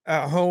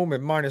at home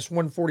and minus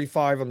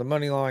 145 on the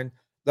money line.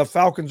 The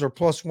Falcons are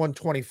plus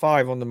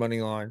 125 on the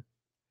money line.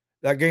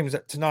 That game is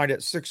tonight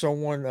at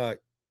 6:01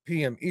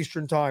 p.m.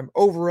 Eastern time.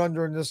 Over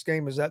under in this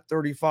game is at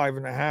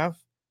 35.5.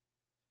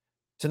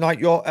 Tonight,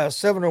 y'all at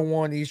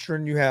 7:01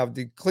 Eastern, you have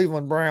the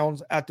Cleveland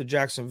Browns at the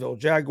Jacksonville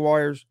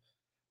Jaguars.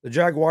 The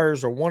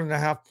Jaguars are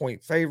 1.5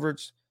 point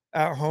favorites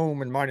at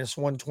home and minus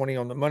 120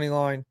 on the money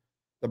line.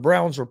 The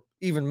Browns are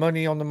even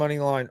money on the money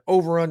line.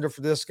 Over under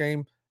for this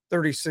game,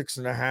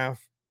 36.5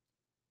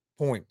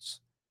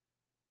 points.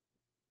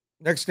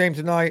 Next game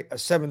tonight at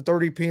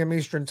 7:30 p.m.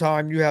 Eastern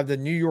time, you have the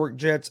New York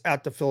Jets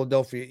at the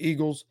Philadelphia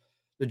Eagles.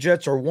 The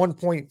Jets are 1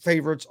 point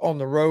favorites on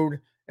the road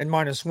and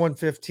minus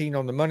 115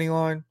 on the money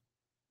line.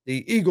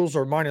 The Eagles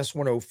are minus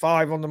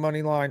 105 on the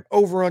money line.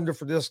 Over under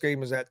for this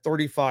game is at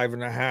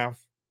 35.5.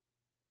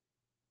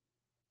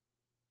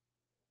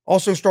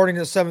 Also starting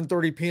at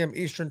 7:30 p.m.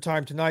 Eastern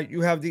time tonight,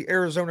 you have the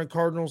Arizona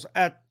Cardinals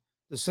at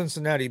the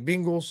Cincinnati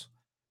Bengals.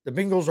 The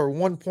Bengals are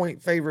 1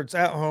 point favorites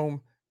at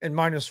home and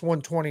minus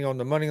 120 on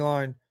the money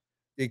line.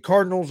 The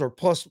Cardinals are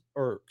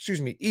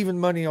even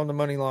money on the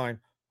money line.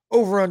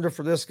 Over under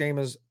for this game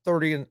is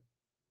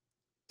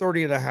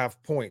 30.5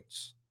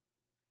 points.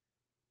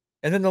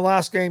 And then the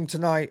last game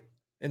tonight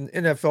in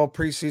NFL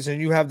preseason,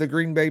 you have the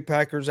Green Bay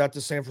Packers at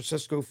the San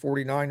Francisco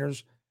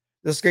 49ers.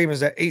 This game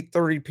is at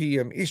 8:30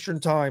 p.m. Eastern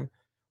time,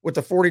 with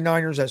the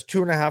 49ers as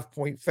 2.5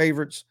 point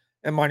favorites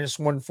and minus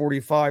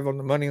 145 on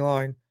the money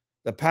line.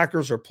 The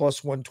Packers are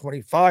plus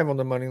 125 on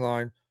the money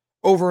line.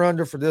 Over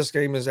under for this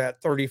game is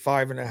at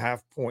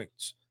 35.5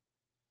 points.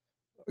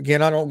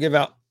 Again, I don't give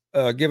out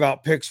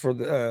picks for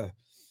the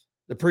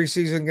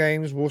preseason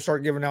games. We'll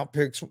start giving out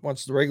picks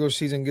once the regular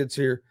season gets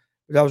here.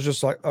 But that was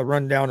just like a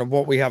rundown of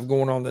what we have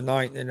going on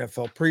tonight in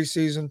NFL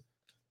preseason.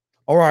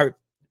 All right,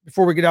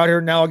 before we get out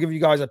here, now I'll give you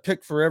guys a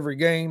pick for every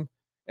game,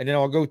 and then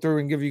I'll go through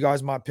and give you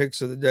guys my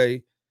picks of the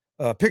day.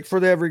 Pick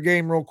for every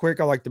game real quick.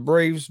 I like the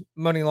Braves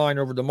money line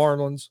over the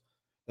Marlins.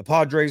 The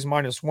Padres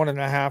minus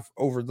 1.5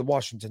 over the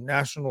Washington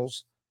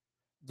Nationals.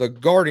 The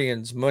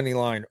Guardians money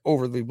line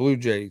over the Blue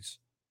Jays.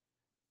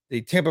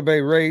 The Tampa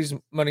Bay Rays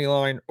money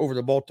line over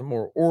the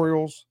Baltimore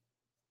Orioles.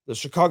 The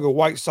Chicago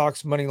White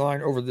Sox money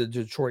line over the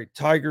Detroit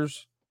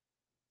Tigers.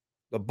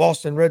 The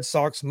Boston Red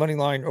Sox money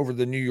line over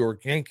the New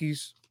York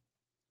Yankees.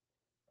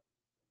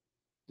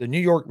 The New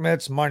York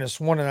Mets minus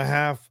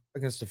 1.5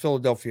 against the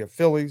Philadelphia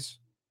Phillies.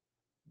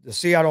 The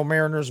Seattle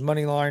Mariners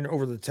money line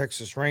over the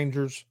Texas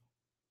Rangers.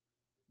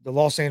 The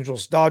Los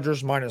Angeles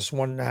Dodgers minus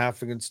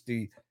 1.5 against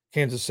the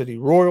Kansas City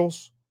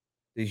Royals.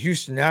 The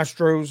Houston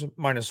Astros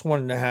minus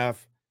 1.5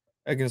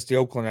 against the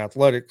Oakland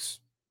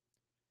Athletics.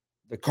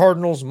 The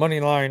Cardinals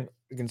money line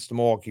against the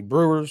Milwaukee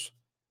Brewers.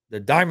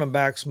 The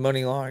Diamondbacks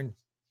money line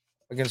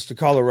against the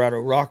Colorado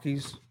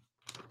Rockies.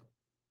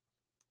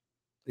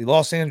 The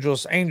Los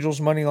Angeles Angels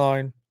money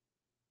line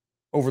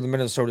over the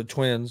Minnesota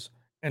Twins.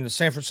 And the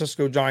San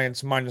Francisco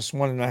Giants minus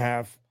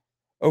 1.5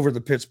 over the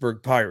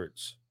Pittsburgh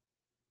Pirates.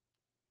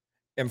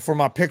 And for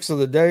my picks of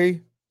the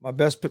day, my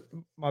best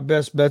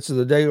bets of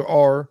the day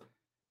are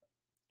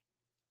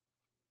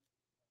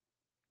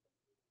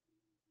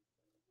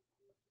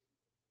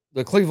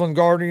the Cleveland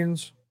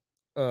Guardians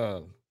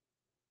over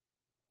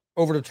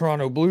the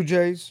Toronto Blue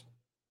Jays.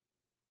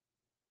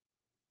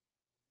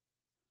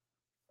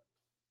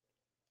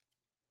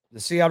 The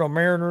Seattle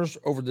Mariners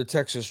over the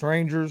Texas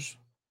Rangers.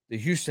 The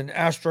Houston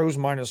Astros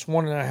minus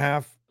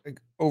 1.5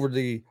 over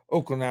the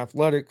Oakland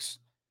Athletics.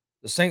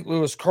 The St.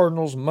 Louis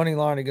Cardinals money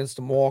line against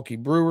the Milwaukee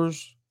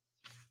Brewers.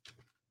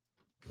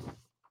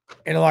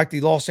 And I like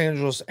the Los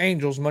Angeles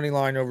Angels money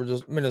line over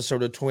the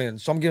Minnesota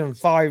Twins. So I'm giving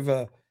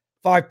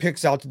five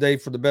picks out today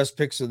for the best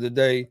picks of the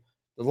day.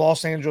 The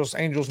Los Angeles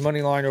Angels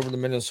money line over the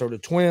Minnesota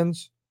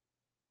Twins.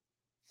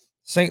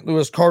 St.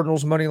 Louis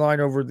Cardinals money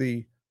line over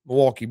the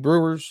Milwaukee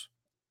Brewers.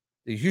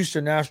 The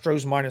Houston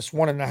Astros minus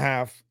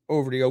 1.5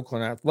 over the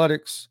Oakland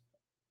Athletics.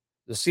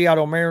 The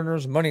Seattle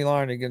Mariners money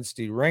line against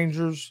the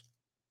Rangers.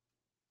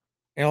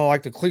 And I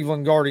like the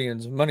Cleveland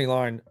Guardians money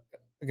line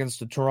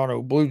against the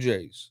Toronto Blue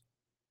Jays.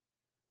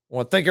 I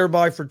want to thank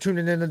everybody for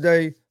tuning in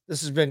today.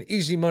 This has been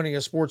Easy Money,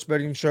 a sports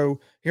betting show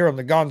here on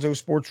the Gonzo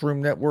Sports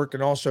Room Network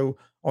and also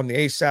on the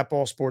ASAP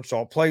All Sports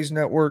All Plays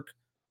Network.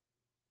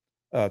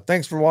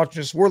 Thanks for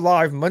watching us. We're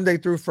live Monday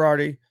through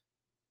Friday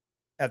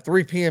at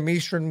 3 p.m.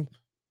 Eastern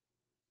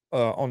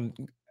on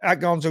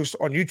Gonzo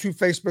on YouTube,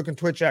 Facebook, and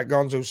Twitch at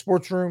Gonzo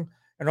Sports Room,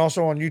 and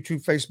also on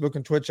YouTube, Facebook,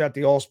 and Twitch at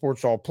the All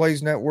Sports All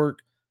Plays Network.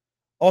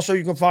 Also,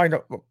 you can find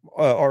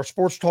our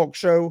sports talk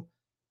show,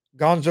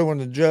 Gonzo and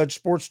the Judge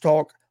Sports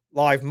Talk,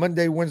 live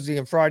Monday, Wednesday,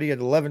 and Friday at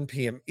 11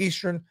 p.m.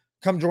 Eastern.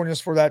 Come join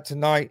us for that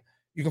tonight.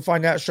 You can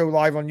find that show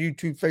live on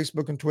YouTube,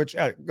 Facebook, and Twitch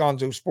at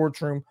Gonzo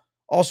Sports Room.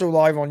 Also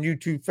live on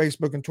YouTube,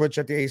 Facebook, and Twitch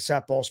at the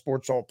ASAP All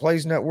Sports All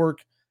Plays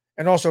Network.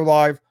 And also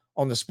live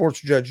on the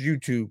Sports Judge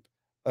YouTube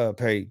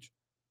page.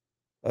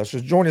 So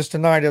join us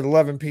tonight at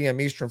 11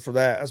 p.m. Eastern for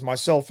that, as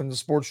myself and the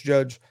Sports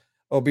Judge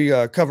will be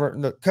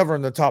covering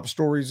the top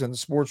stories in the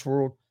sports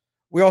world.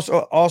 We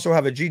also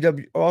have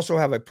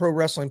a pro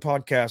wrestling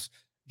podcast,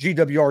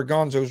 GWR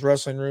Gonzo's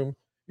Wrestling Room.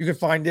 You can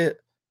find it.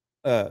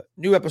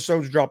 New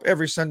episodes drop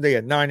every Sunday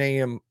at 9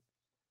 a.m.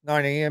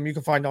 You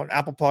can find it on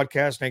Apple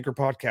Podcasts, Anchor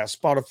Podcasts,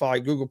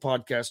 Spotify, Google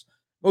Podcasts.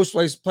 Most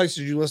places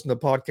you listen to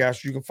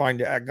podcasts, you can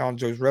find it at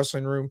Gonzo's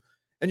Wrestling Room.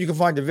 And you can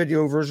find the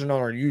video version on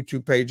our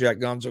YouTube page at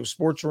Gonzo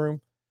Sports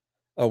Room.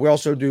 We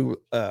also do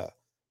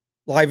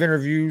live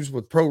interviews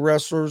with pro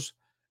wrestlers,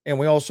 and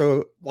we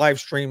also live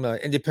stream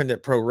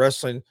independent pro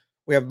wrestling.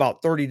 We have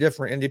about 30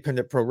 different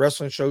independent pro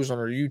wrestling shows on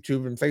our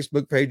YouTube and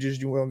Facebook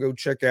pages you want to go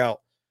check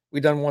out.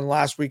 We done one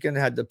last weekend,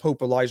 had the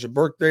Pope Elijah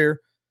Burke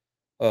there.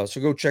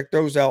 So go check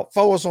those out.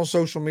 Follow us on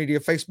social media,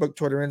 Facebook,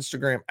 Twitter,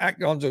 Instagram, at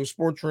Gonzo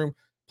Sports Room.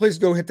 Please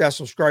go hit that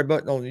subscribe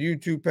button on the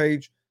YouTube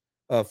page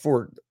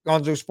for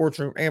Gonzo Sports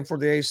Room and for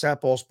the ASAP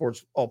All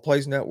Sports All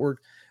Plays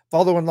Network.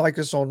 Follow and like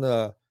us on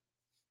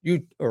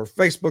YouTube or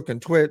Facebook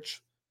and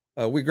Twitch.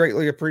 We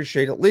greatly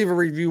appreciate it. Leave a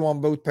review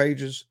on both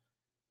pages.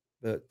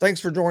 Thanks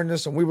for joining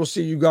us, and we will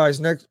see you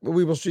guys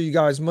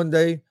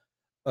Monday.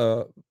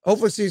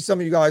 Hopefully see some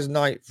of you guys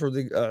tonight for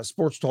the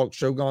sports talk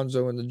show,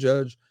 Gonzo and the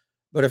Judge.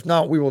 But if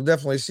not, we will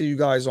definitely see you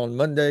guys on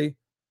Monday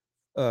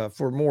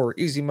for more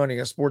Easy Money,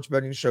 a sports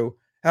betting show.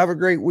 Have a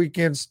great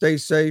weekend. Stay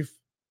safe.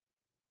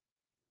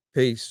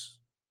 Peace.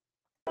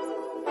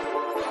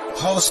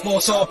 All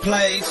sports, all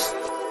plays.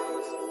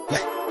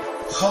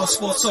 All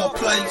sports, all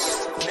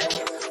plays.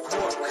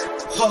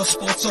 All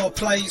sports, all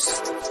plays.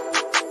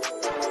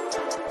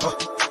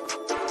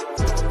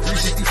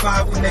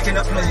 365, we making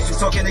a plays. You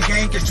talking the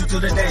game, get you to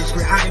the days.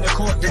 We're high in the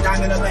court, the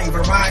dime in the lane.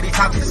 Variety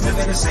topics,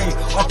 living the same.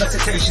 All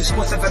presentation,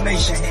 sports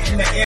information. In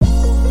the air.